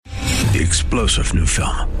The explosive new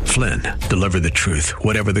film, Flynn, deliver the truth,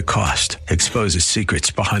 whatever the cost, exposes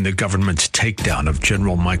secrets behind the government's takedown of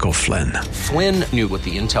General Michael Flynn. Flynn knew what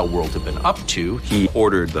the intel world had been up to. He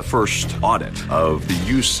ordered the first audit of the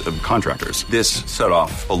use of contractors. This set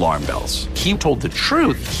off alarm bells. He told the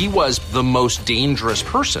truth. He was the most dangerous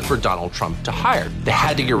person for Donald Trump to hire. They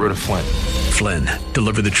had to get rid of Flynn. Flynn,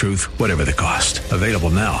 deliver the truth, whatever the cost. Available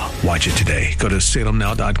now. Watch it today. Go to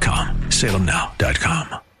salemnow.com.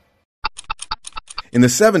 salemnow.com. In the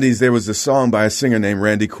 70s, there was a song by a singer named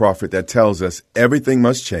Randy Crawford that tells us everything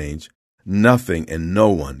must change, nothing and no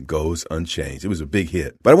one goes unchanged. It was a big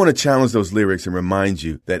hit. But I want to challenge those lyrics and remind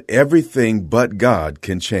you that everything but God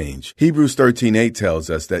can change. Hebrews 13:8 tells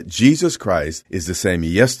us that Jesus Christ is the same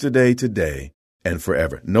yesterday, today, and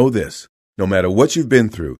forever. Know this, no matter what you've been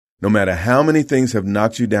through, no matter how many things have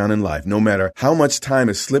knocked you down in life, no matter how much time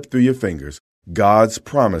has slipped through your fingers, God's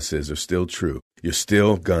promises are still true. You're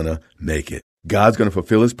still gonna make it. God's going to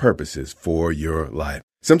fulfill his purposes for your life.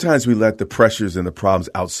 Sometimes we let the pressures and the problems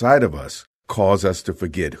outside of us cause us to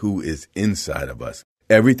forget who is inside of us.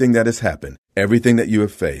 Everything that has happened, everything that you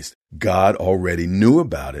have faced, God already knew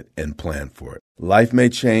about it and planned for it. Life may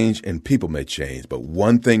change and people may change, but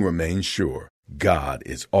one thing remains sure. God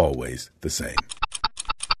is always the same.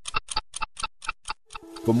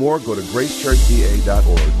 For more, go to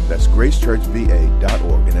gracechurchva.org. That's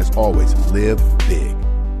gracechurchva.org. And as always, live big.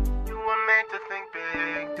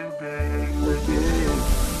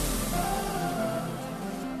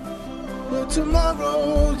 But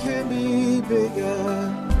tomorrow can be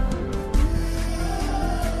bigger.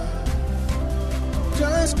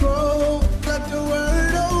 Just grow, let the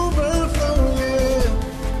word overflow,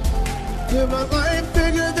 yeah. Live a life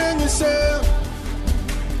bigger than yourself.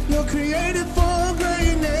 You're created for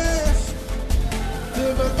greatness.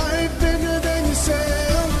 Live a life bigger than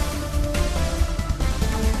yourself.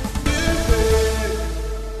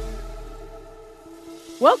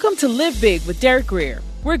 Welcome to Live Big with Derek Greer.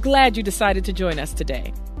 We're glad you decided to join us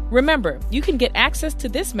today. Remember, you can get access to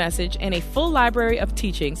this message and a full library of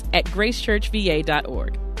teachings at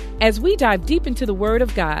gracechurchva.org. As we dive deep into the Word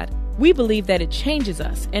of God, we believe that it changes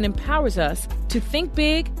us and empowers us to think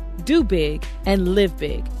big, do big, and live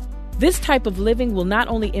big. This type of living will not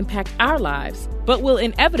only impact our lives, but will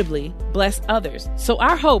inevitably bless others. So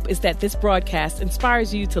our hope is that this broadcast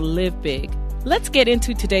inspires you to live big. Let's get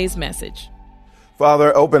into today's message.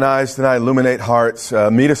 Father, open eyes tonight, illuminate hearts,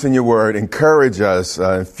 meet us in your word, encourage us,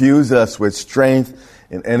 infuse us with strength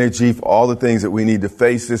and energy for all the things that we need to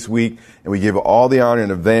face this week. And we give all the honor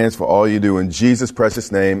in advance for all you do. In Jesus'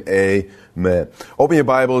 precious name, amen. Open your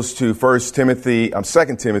Bibles to 2 Timothy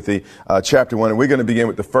chapter 1. And we're going to begin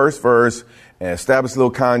with the first verse and establish a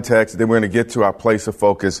little context. Then we're going to get to our place of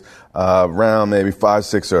focus around maybe 5,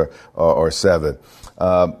 6, or 7.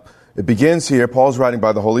 It begins here. Paul's writing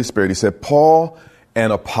by the Holy Spirit. He said, Paul, an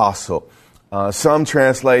apostle. Some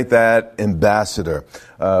translate that ambassador.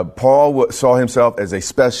 Paul saw himself as a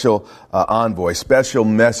special envoy, special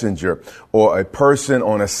messenger, or a person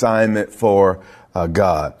on assignment for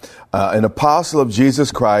God. An apostle of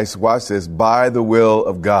Jesus Christ, watch this, by the will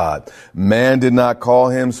of God. Man did not call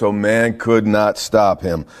him, so man could not stop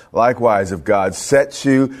him. Likewise, if God sets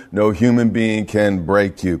you, no human being can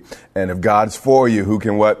break you. And if God's for you, who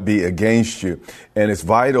can be against you? And it's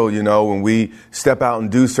vital, when we step out and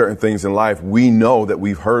do certain things in life, we know that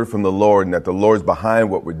we've heard from the Lord and that the Lord's behind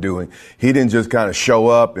what we're doing. He didn't just kind of show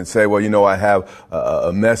up and say, I have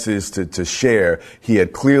a message to share. He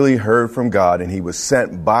had clearly heard from God, and he was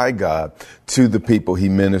sent by God to the people he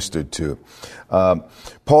ministered to.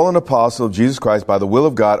 Paul, an apostle of Jesus Christ by the will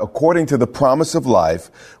of God, according to the promise of life,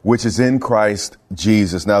 which is in Christ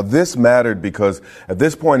Jesus. Now, this mattered because at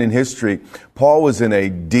this point in history, Paul was in a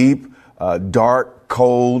deep, dark,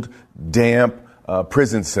 cold, damp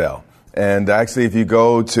prison cell. And actually, if you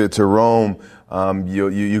go to Rome,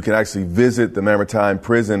 you can actually visit the Mamertine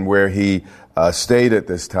prison where he stayed at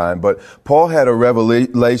this time. But Paul had a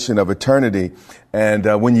revelation of eternity.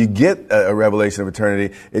 And when you get a revelation of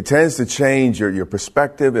eternity, it tends to change your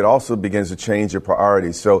perspective. It also begins to change your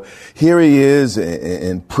priorities. So here he is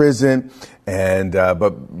in prison. And,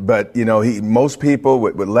 most people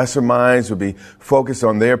with lesser minds would be focused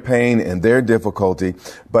on their pain and their difficulty.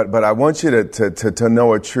 But I want you to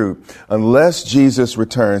know a truth. Unless Jesus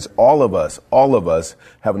returns, all of us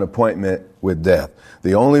have an appointment with death.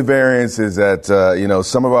 The only variance is that,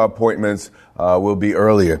 some of our appointments will be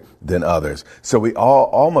earlier than others. So we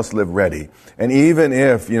all must live ready. And even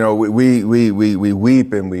if, we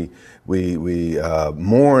weep and we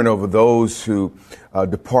mourn over those who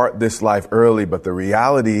depart this life early, but the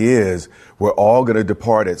reality is we're all going to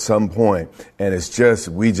depart at some point, and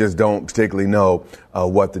we just don't particularly know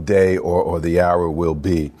what the day or the hour will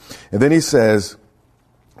be. And then he says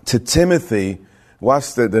to Timothy,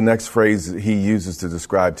 watch the next phrase he uses to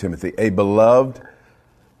describe Timothy, a beloved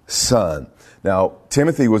son. Now,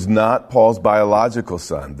 Timothy was not Paul's biological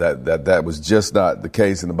son. That was just not the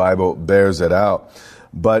case, and the Bible bears it out.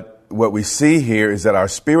 But what we see here is that our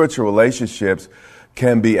spiritual relationships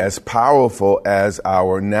can be as powerful as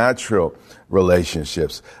our natural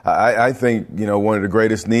relationships. I think, one of the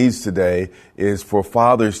greatest needs today is for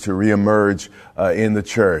fathers to reemerge in the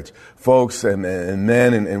church. Folks and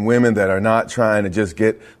men and women that are not trying to just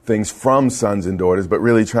get things from sons and daughters, but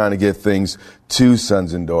really trying to get things to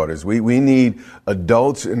sons and daughters. We need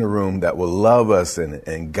adults in the room that will love us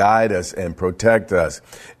and guide us and protect us.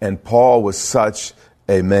 And Paul was such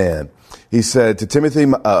a man. He said to Timothy,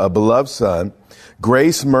 a beloved son,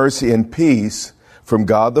 grace, mercy, and peace from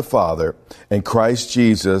God the Father and Christ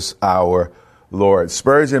Jesus our Lord.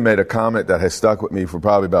 Spurgeon made a comment that has stuck with me for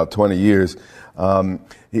probably about 20 years.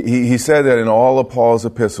 He said that in all of Paul's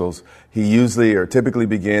epistles, he usually or typically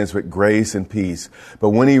begins with grace and peace. But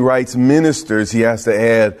when he writes ministers, he has to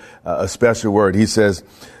add a special word. He says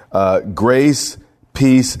grace,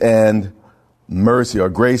 peace, and mercy, or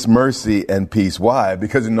grace, mercy, and peace. Why?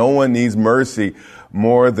 Because no one needs mercy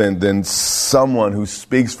more than someone who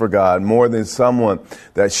speaks for God, more than someone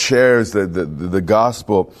that shares the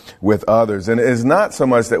gospel with others. And it's not so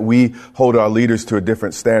much that we hold our leaders to a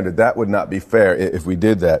different standard. That would not be fair if we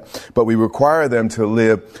did that. But we require them to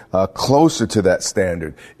live closer to that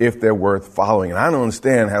standard if they're worth following. And I don't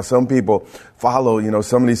understand how some people follow,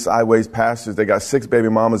 some of these sideways pastors. They got 6 baby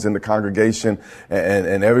mamas in the congregation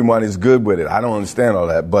and everyone is good with it. I don't understand all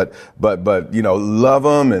that, but love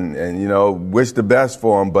them and wish the best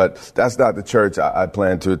for them. But that's not the church I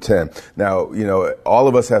plan to attend. Now, all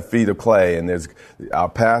of us have feet of clay, and there's our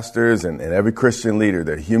pastors and every Christian leader.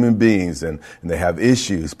 They're human beings and they have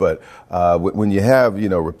issues. But when you have,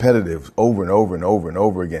 repetitive over and over and over and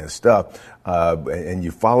over again stuff, and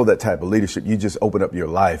you follow that type of leadership, you just open up your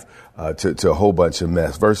life to a whole bunch of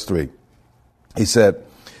mess. Verse 3, he said,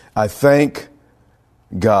 I thank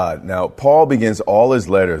God. Now, Paul begins all his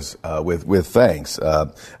letters with thanks.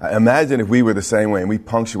 Imagine if we were the same way and we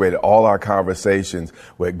punctuated all our conversations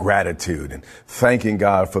with gratitude and thanking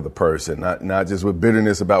God for the person, not just with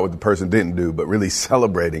bitterness about what the person didn't do, but really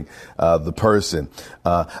celebrating the person.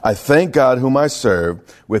 I thank God whom I serve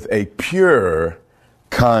with a pure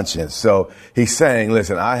conscience. So he's saying,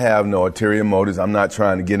 listen, I have no ulterior motives. I'm not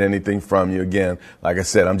trying to get anything from you. Again, like I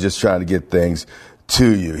said, I'm just trying to get things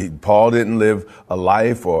to you. Paul didn't live a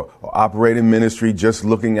life or operate in ministry just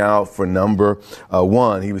looking out for number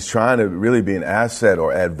one. He was trying to really be an asset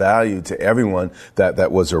or add value to everyone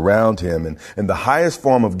that was around him. And the highest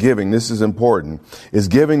form of giving, this is important, is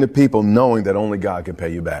giving to people knowing that only God can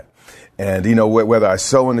pay you back. And, whether I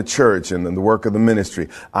sow in the church and in the work of the ministry,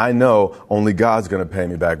 I know only God's going to pay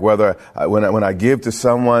me back. Whether when I give to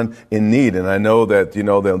someone in need and I know that,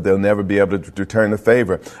 they'll never be able to return the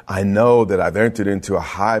favor, I know that I've entered into a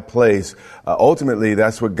high place. Ultimately,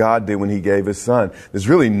 that's what God did when he gave his son. There's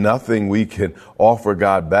really nothing we can offer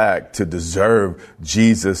God back to deserve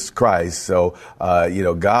Jesus Christ. So,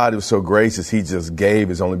 God was so gracious, he just gave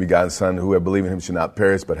his only begotten son. Whoever believes in him should not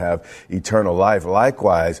perish, but have eternal life.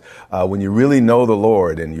 Likewise, when you really know the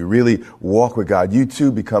Lord and you really walk with God, you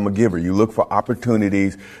too become a giver. You look for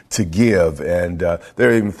opportunities to give. And there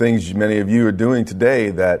are even things many of you are doing today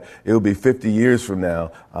that it'll be 50 years from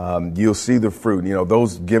now. You'll see the fruit.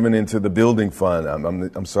 Those given into the building fund,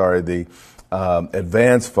 the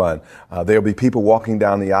advance fund. There'll be people walking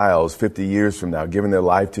down the aisles 50 years from now, giving their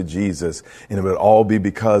life to Jesus. And it will all be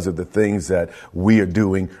because of the things that we are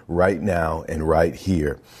doing right now and right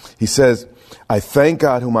here. He says, I thank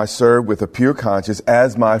God whom I serve with a pure conscience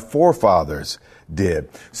as my forefathers did.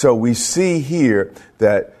 So we see here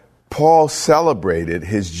that Paul celebrated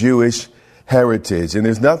his Jewish heritage. And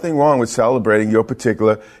there's nothing wrong with celebrating your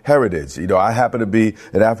particular heritage. I happen to be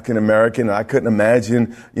an African American, and I couldn't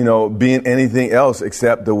imagine, being anything else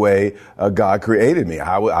except the way God created me.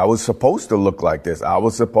 I was supposed to look like this. I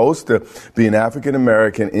was supposed to be an African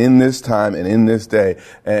American in this time and in this day.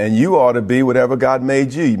 And you ought to be whatever God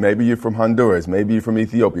made you. Maybe you're from Honduras. Maybe you're from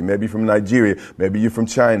Ethiopia. Maybe you're from Nigeria. Maybe you're from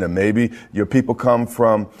China. Maybe your people come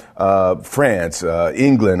from France,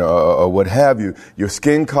 England, or what have you. Your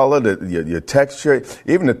skin color, your your texture,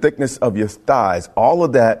 even the thickness of your thighs. All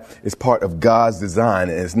of that is part of God's design,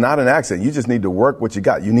 and it's not an accident. You just need to work what you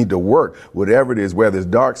got. You need to work whatever it is, whether it's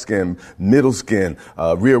dark skin, middle skin,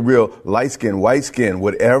 real light skin, white skin,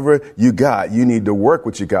 whatever you got, you need to work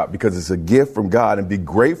what you got because it's a gift from God, and be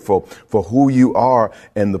grateful for who you are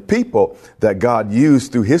and the people that God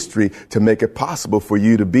used through history to make it possible for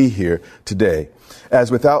you to be here today. As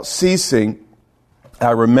without ceasing,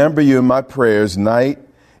 I remember you in my prayers night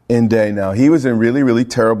and day. Now, he was in really, really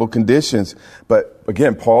terrible conditions. But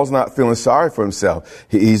again, Paul's not feeling sorry for himself.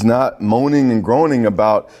 He's not moaning and groaning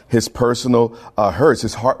about his personal hurts.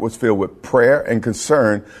 His heart was filled with prayer and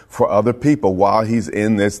concern for other people while he's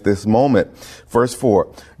in this moment. Verse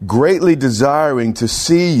 4, greatly desiring to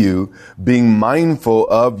see you, being mindful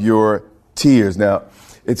of your tears. Now,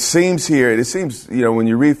 it seems, when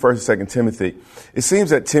you read 1st and 2nd Timothy, it seems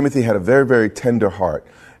that Timothy had a very, very tender heart.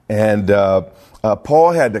 And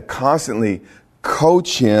Paul had to constantly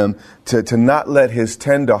coach him to not let his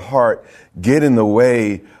tender heart get in the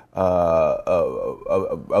way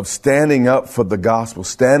of standing up for the gospel,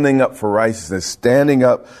 standing up for righteousness, standing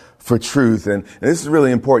up for truth. And this is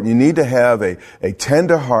really important. You need to have a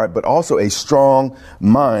tender heart, but also a strong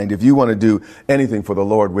mind if you want to do anything for the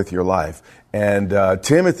Lord with your life. And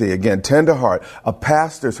Timothy, again, tender heart, a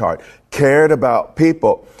pastor's heart, cared about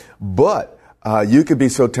people, but you could be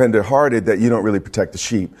so tender-hearted that you don't really protect the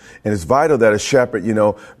sheep. And it's vital that a shepherd,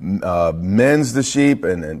 mends the sheep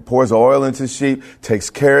and pours oil into the sheep, takes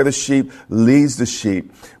care of the sheep, leads the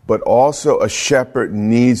sheep. But also a shepherd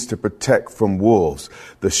needs to protect from wolves.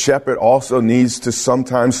 The shepherd also needs to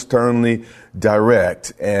sometimes sternly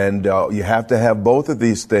direct. And you have to have both of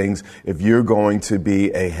these things if you're going to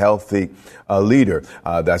be a healthy leader.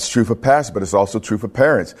 That's true for pastors, but it's also true for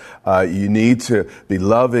parents. You need to be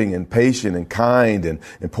loving and patient and kind and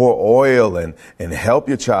pour oil and help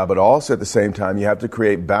your child. But also at the same time, you have to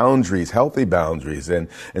create boundaries, healthy boundaries. And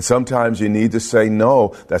sometimes you need to say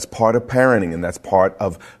no. That's part of parenting, and that's part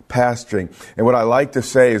of pastoring. And what I like to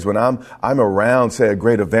say is when I'm around, say, a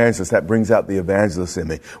great evangelist, that brings out the evangelist in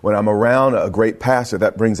me. When I'm around a great pastor,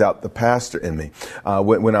 that brings out the pastor in me.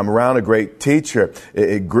 When I'm around a great teacher,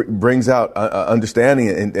 it brings out understanding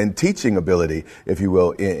and teaching ability, if you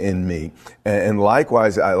will, in me. And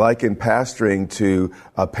likewise, I liken pastoring to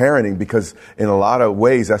parenting, because in a lot of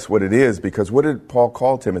ways, that's what it is. Because what did Paul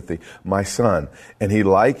call Timothy? My son. And he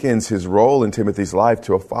likens his role in Timothy's life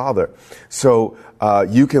to a father. So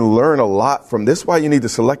you can learn a lot from this. Is why you need to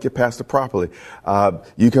select your pastor properly.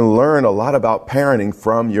 You can learn a lot about parenting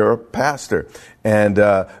from your pastor. And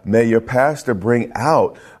may your pastor bring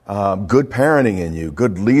out good parenting in you,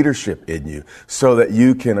 good leadership in you, so that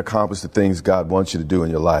you can accomplish the things God wants you to do in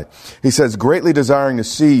your life. He says, greatly desiring to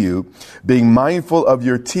see you, being mindful of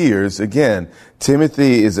your tears. Again,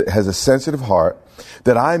 Timothy has a sensitive heart,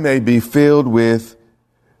 that I may be filled with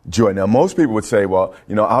joy. Now, most people would say, well,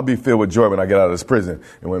 I'll be filled with joy when I get out of this prison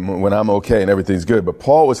and when I'm okay and everything's good. But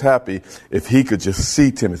Paul was happy if he could just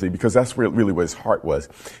see Timothy, because that's really what his heart was.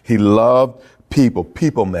 He loved people.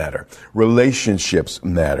 People matter. Relationships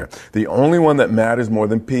matter. The only one that matters more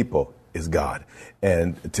than people is God.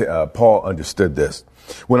 And Paul understood this.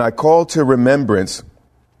 When I call to remembrance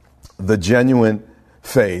the genuine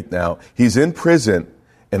faith, now he's in prison,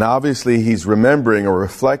 and obviously he's remembering or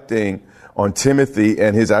reflecting on Timothy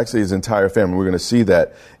and his entire family. We're going to see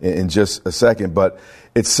that in just a second. But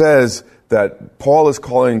it says that Paul is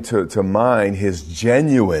calling to mind his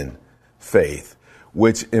genuine faith,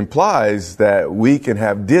 which implies that we can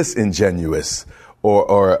have disingenuous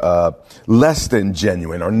or less than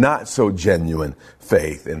genuine or not so genuine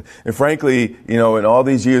faith. And frankly, in all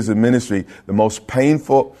these years of ministry, the most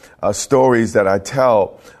painful stories that I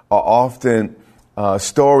tell are often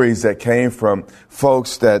stories that came from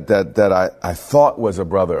folks that I thought was a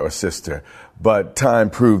brother or sister, but time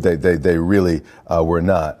proved they really were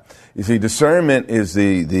not. You see, discernment is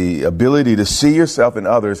the ability to see yourself and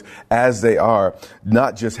others as they are,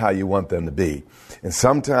 not just how you want them to be. And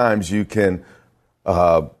sometimes you can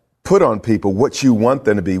put on people what you want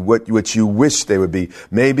them to be, what you wish they would be,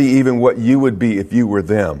 maybe even what you would be if you were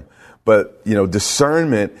them. But,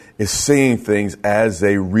 discernment is seeing things as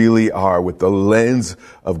they really are with the lens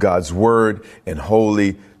of God's word and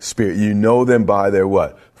Holy Spirit. You know them by their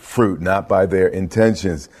what? Fruit, not by their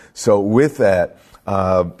intentions. So with that,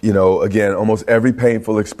 again, almost every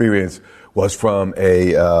painful experience was from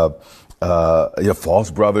a false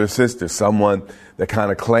brother or sister, someone that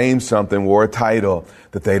kind of claimed something, wore a title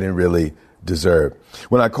that they didn't really deserve.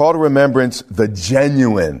 When I call to remembrance the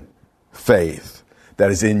genuine faith that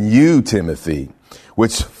is in you, Timothy,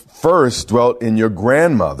 which first dwelt in your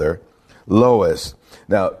grandmother, Lois.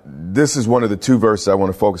 Now, this is one of the two verses I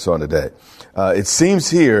want to focus on today. It seems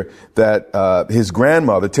here that his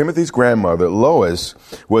grandmother, Timothy's grandmother, Lois,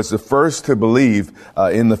 was the first to believe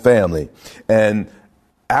in the family. And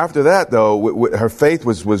after that, though, her faith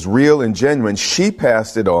was real and genuine. She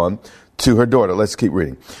passed it on to her daughter. Let's keep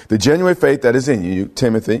reading. The genuine faith that is in you,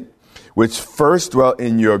 Timothy, which first dwelt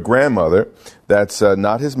in your grandmother, that's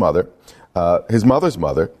not his mother, his mother's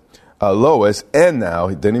mother, Lois, and now,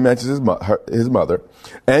 then he mentions his mother,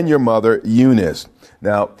 and your mother, Eunice.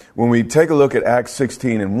 Now, when we take a look at Acts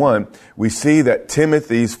 16:1, we see that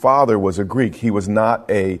Timothy's father was a Greek. He was not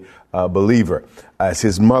a believer, as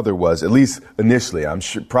his mother was, at least initially. I'm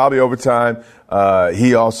sure probably over time,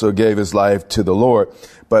 he also gave his life to the Lord.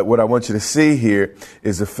 But what I want you to see here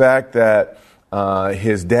is the fact that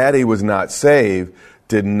his daddy was not saved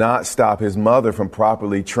did not stop his mother from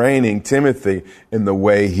properly training Timothy in the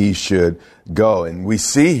way he should go. And we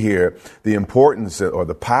see here the importance or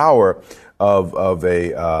the power of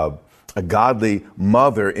a godly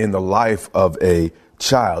mother in the life of a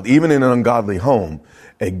child. Even in an ungodly home,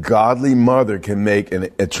 a godly mother can make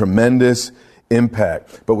a tremendous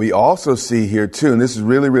impact. But we also see here too, and this is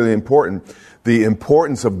really, really important, the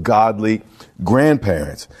importance of godly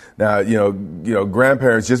grandparents. Now, you know,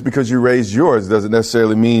 grandparents, just because you raised yours doesn't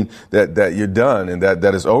necessarily mean that you're done and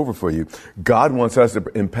that is over for you. God wants us to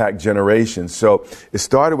impact generations. So it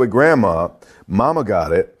started with grandma. Mama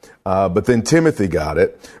got it, but then Timothy got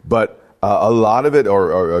it. But a lot of it,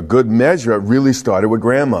 or a good measure, really started with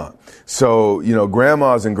grandma. So, you know,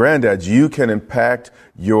 grandmas and granddads, you can impact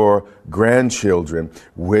your grandchildren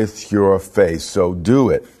with your faith. So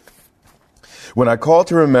do it. When I call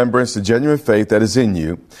to remembrance the genuine faith that is in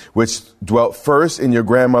you, which dwelt first in your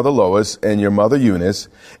grandmother Lois and your mother Eunice,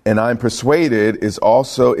 and I'm persuaded is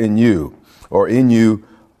also in you, or in you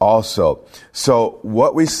also. So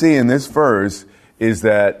what we see in this verse is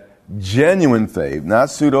that genuine faith, not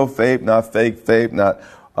pseudo faith, not fake faith, not,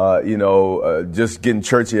 just getting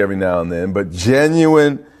churchy every now and then, but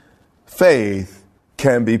genuine faith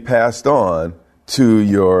can be passed on to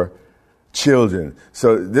your children.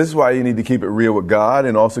 So this is why you need to keep it real with God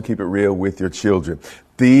and also keep it real with your children.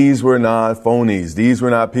 These were not phonies. These were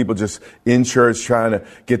not people just in church trying to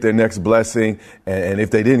get their next blessing. And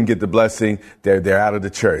if they didn't get the blessing, they're out of the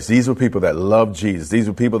church. These were people that loved Jesus. These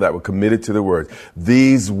were people that were committed to the word.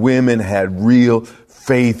 These women had real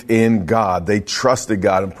faith in God. They trusted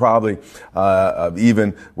God and probably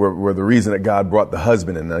even were the reason that God brought the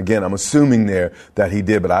husband. And again, I'm assuming there that he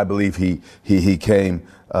did, but I believe he came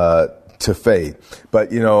to faith.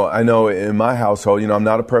 But, I know in my household, I'm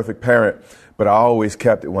not a perfect parent, but I always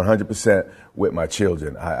kept it 100% with my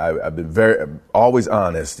children. I've been always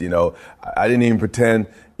honest. I didn't even pretend,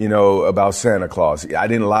 about Santa Claus. I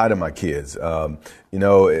didn't lie to my kids. I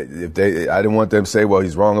didn't want them to say, well,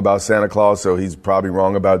 he's wrong about Santa Claus, so he's probably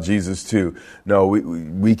wrong about Jesus too. No,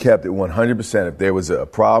 we kept it 100%. If there was a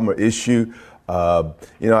problem or issue,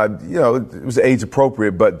 it was age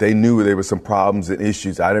appropriate, but they knew there were some problems and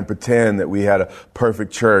issues. I didn't pretend that we had a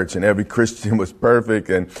perfect church and every Christian was perfect,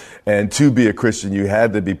 and to be a Christian, you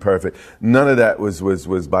had to be perfect. None of that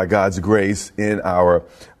was by God's grace in our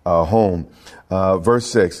home. Verse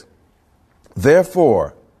 6,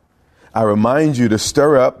 therefore, I remind you to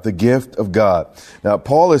stir up the gift of God. Now,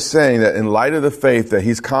 Paul is saying that in light of the faith that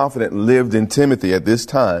he's confident lived in Timothy at this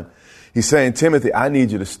time, he's saying, Timothy, I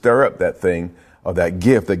need you to stir up that thing or that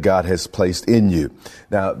gift that God has placed in you.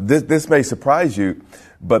 Now, this may surprise you,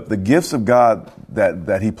 but the gifts of God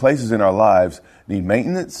that he places in our lives need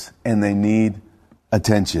maintenance and they need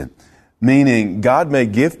attention. Meaning God may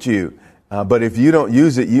gift you, but if you don't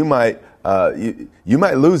use it, you might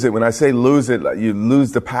lose it. When I say lose it, you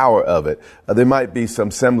lose the power of it. There might be some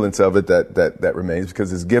semblance of it that remains because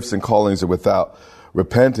his gifts and callings are without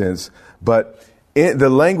repentance. But the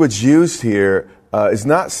language used here is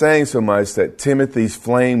not saying so much that Timothy's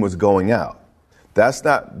flame was going out. That's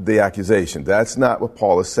not the accusation. That's not what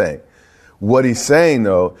Paul is saying. What he's saying,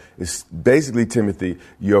 though, is basically, Timothy,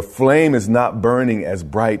 your flame is not burning as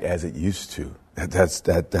bright as it used to.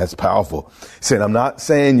 That's powerful. Saying, I'm not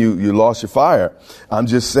saying you lost your fire. I'm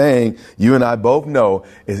just saying you and I both know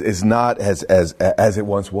it's not as it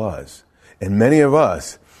once was. And many of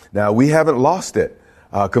us, now we haven't lost it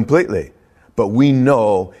completely. But we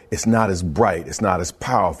know it's not as bright, it's not as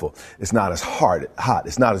powerful, it's not as hot,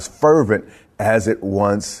 it's not as fervent as it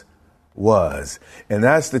once was. And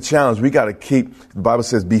that's the challenge. We got to keep, the Bible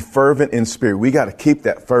says, be fervent in spirit. We got to keep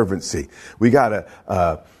that fervency. We got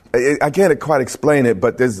to I can't quite explain it,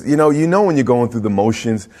 but there's, you know when you're going through the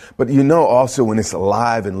motions, but you know also when it's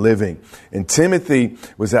alive and living. And Timothy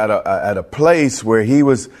was at a place where he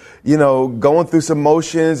was, going through some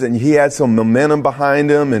motions, and he had some momentum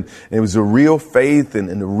behind him, and it was a real faith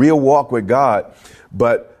and a real walk with God.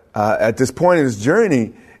 But at this point in his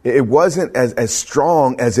journey, it wasn't as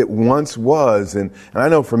strong as it once was. And I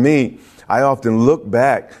know for me, I often look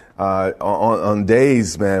back on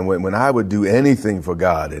days, man, when I would do anything for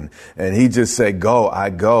God, and he just say, go,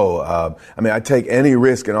 I go. I take any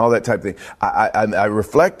risk and all that type of thing. I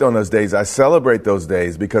reflect on those days. I celebrate those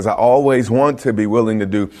days because I always want to be willing to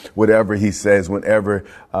do whatever he says whenever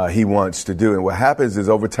he wants to do. And what happens is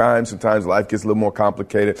over time, sometimes life gets a little more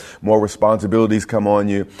complicated, more responsibilities come on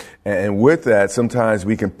you. And with that, sometimes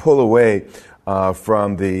we can pull away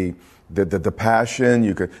from the passion.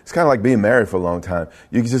 It's kind of like being married for a long time.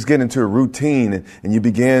 You can just get into a routine and you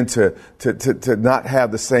begin to not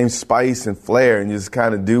have the same spice and flair, and you just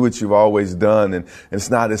kind of do what you've always done, and it's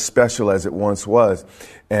not as special as it once was.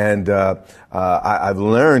 And I've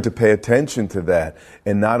learned to pay attention to that,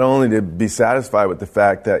 and not only to be satisfied with the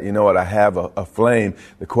fact that, I have a flame.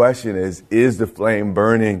 The question is the flame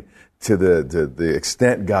burning to the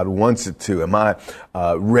extent God wants it to? Am I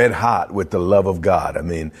red hot with the love of God?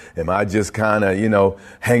 Am I just kind of,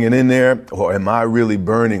 hanging in there, or am I really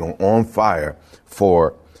burning on fire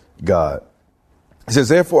for God? It says,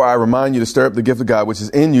 therefore, I remind you to stir up the gift of God, which is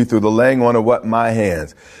in you through the laying on of what? My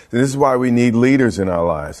hands. This is why we need leaders in our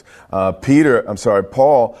lives.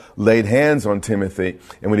 Paul laid hands on Timothy.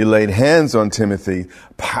 And when he laid hands on Timothy,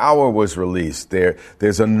 power was released.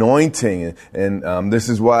 There's anointing. And this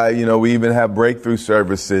is why, we even have breakthrough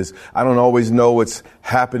services. I don't always know what's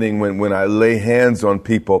happening when I lay hands on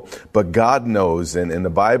people, but God knows. And the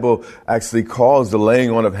Bible actually calls the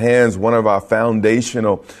laying on of hands one of our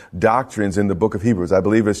foundational doctrines in the book of Hebrews. I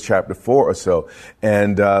believe it's chapter 4 or so.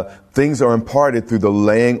 And things are imparted through the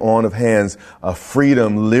laying on of hands,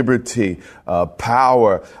 freedom, liberty,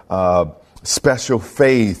 power, special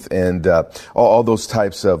faith, and all those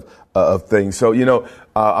types of things. So,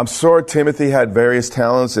 I'm sure Timothy had various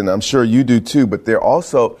talents, and I'm sure you do too, but there are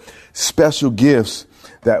also special gifts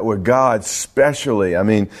that were God specially.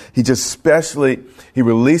 He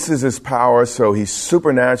releases his power, so he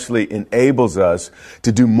supernaturally enables us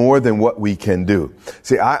to do more than what we can do.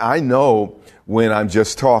 See, I know when I'm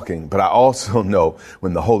just talking, but I also know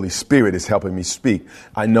when the Holy Spirit is helping me speak.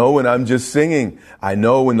 I know when I'm just singing. I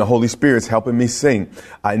know when the Holy Spirit's helping me sing.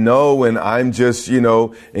 I know when I'm just,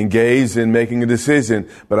 engaged in making a decision,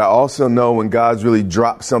 but I also know when God's really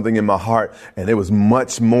dropped something in my heart, and it was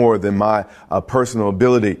much more than my personal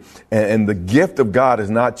ability. And the gift of God is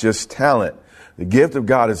not just talent. The gift of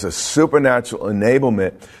God is a supernatural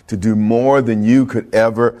enablement to do more than you could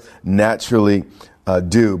ever naturally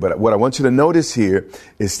do. But what I want you to notice here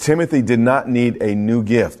is Timothy did not need a new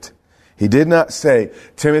gift. He did not say,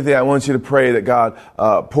 Timothy, I want you to pray that God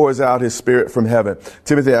pours out his Spirit from heaven.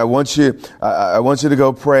 Timothy, I want you to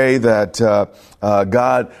go pray that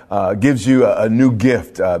God gives you a new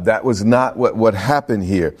gift. That was not what happened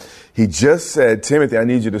here. He just said, Timothy, I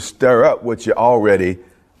need you to stir up what you already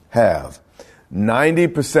have.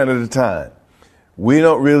 90% of the time, we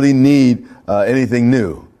don't really need anything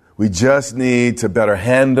new. We just need to better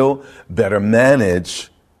handle, better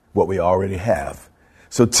manage what we already have.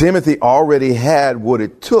 So Timothy already had what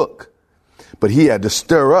it took, but he had to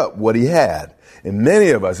stir up what he had. And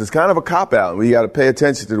many of us, it's kind of a cop-out. We got to pay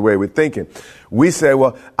attention to the way we're thinking. We say,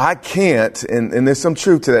 well, I can't, and there's some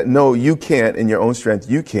truth to that. No, you can't in your own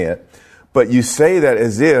strength. You can't. But you say that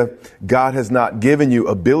as if God has not given you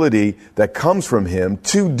ability that comes from him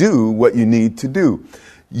to do what you need to do.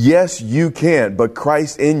 Yes, you can, but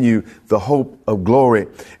Christ in you, the hope of glory.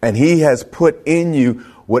 And he has put in you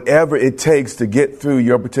whatever it takes to get through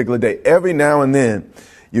your particular day. Every now and then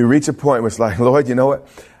you reach a point where it's like, Lord, you know what?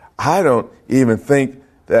 I don't even think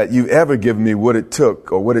that you've ever given me what it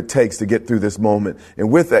took or what it takes to get through this moment. And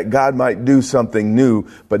with that, God might do something new,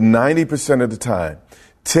 but 90% of the time,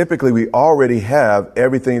 typically, we already have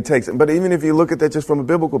everything it takes. But even if you look at that just from a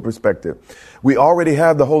biblical perspective, we already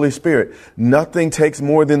have the Holy Spirit. Nothing takes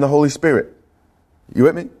more than the Holy Spirit. You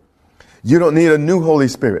with me? You don't need a new Holy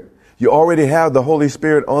Spirit. You already have the Holy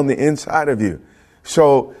Spirit on the inside of you.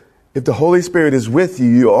 So if the Holy Spirit is with you,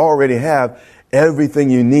 you already have everything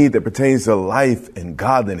you need that pertains to life and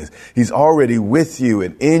godliness. He's already with you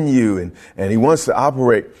and in you, and he wants to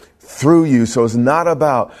operate through you. So it's not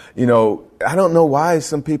about, I don't know why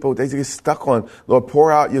some people, they get stuck on, Lord,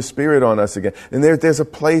 pour out your Spirit on us again. And there's a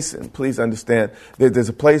place, and please understand, there's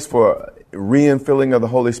a place for re-infilling of the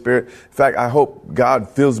Holy Spirit. In fact, I hope God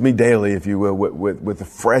fills me daily, if you will, with the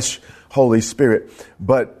fresh Holy Spirit.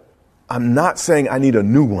 But I'm not saying I need a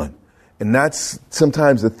new one. And that's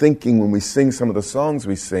sometimes the thinking when we sing some of the songs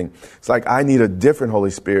we sing. It's like, I need a different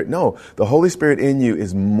Holy Spirit. No, the Holy Spirit in you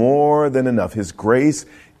is more than enough. His grace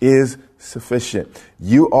is sufficient.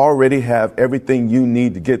 You already have everything you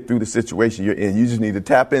need to get through the situation you're in. You just need to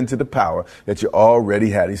tap into the power that you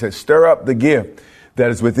already had. He said, stir up the gift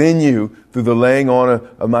that is within you through the laying on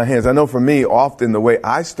of my hands. I know for me, often the way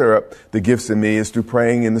I stir up the gifts in me is through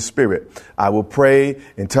praying in the Spirit. I will pray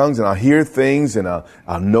in tongues and I'll hear things and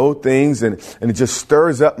I'll know things and it just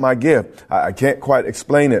stirs up my gift. I can't quite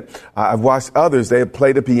explain it. I've watched others, they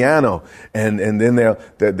play the piano and then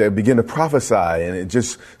they'll begin to prophesy and it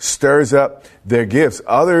just stirs up their gifts.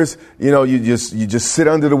 Others, you just sit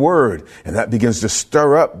under the word and that begins to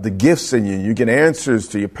stir up the gifts in you. You get answers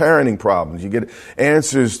to your parenting problems. You get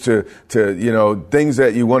answers to things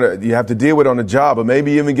that you have to deal with on the job, or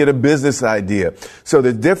maybe even get a business idea. So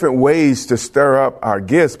there's different ways to stir up our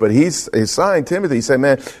gifts, but he's assigned Timothy. He said,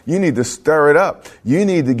 man, you need to stir it up. You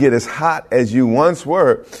need to get as hot as you once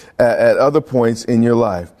were at other points in your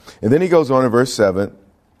life. And then he goes on in verse 7,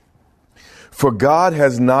 for God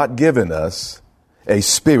has not given us a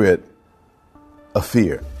spirit of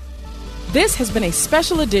fear. This has been a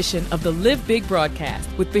special edition of the Live Big broadcast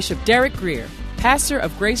with Bishop Derek Grier, pastor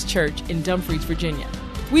of Grace Church in Dumfries, Virginia.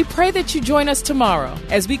 We pray that you join us tomorrow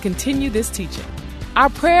as we continue this teaching. Our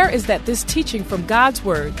prayer is that this teaching from God's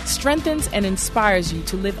Word strengthens and inspires you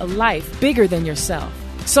to live a life bigger than yourself.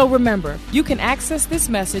 So remember, you can access this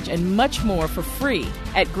message and much more for free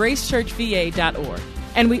at gracechurchva.org.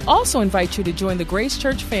 And we also invite you to join the Grace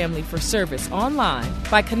Church family for service online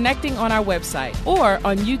by connecting on our website or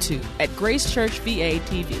on YouTube at Grace Church VA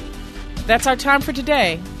TV. That's our time for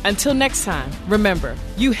today. Until next time, remember,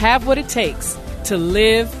 you have what it takes to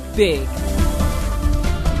live big.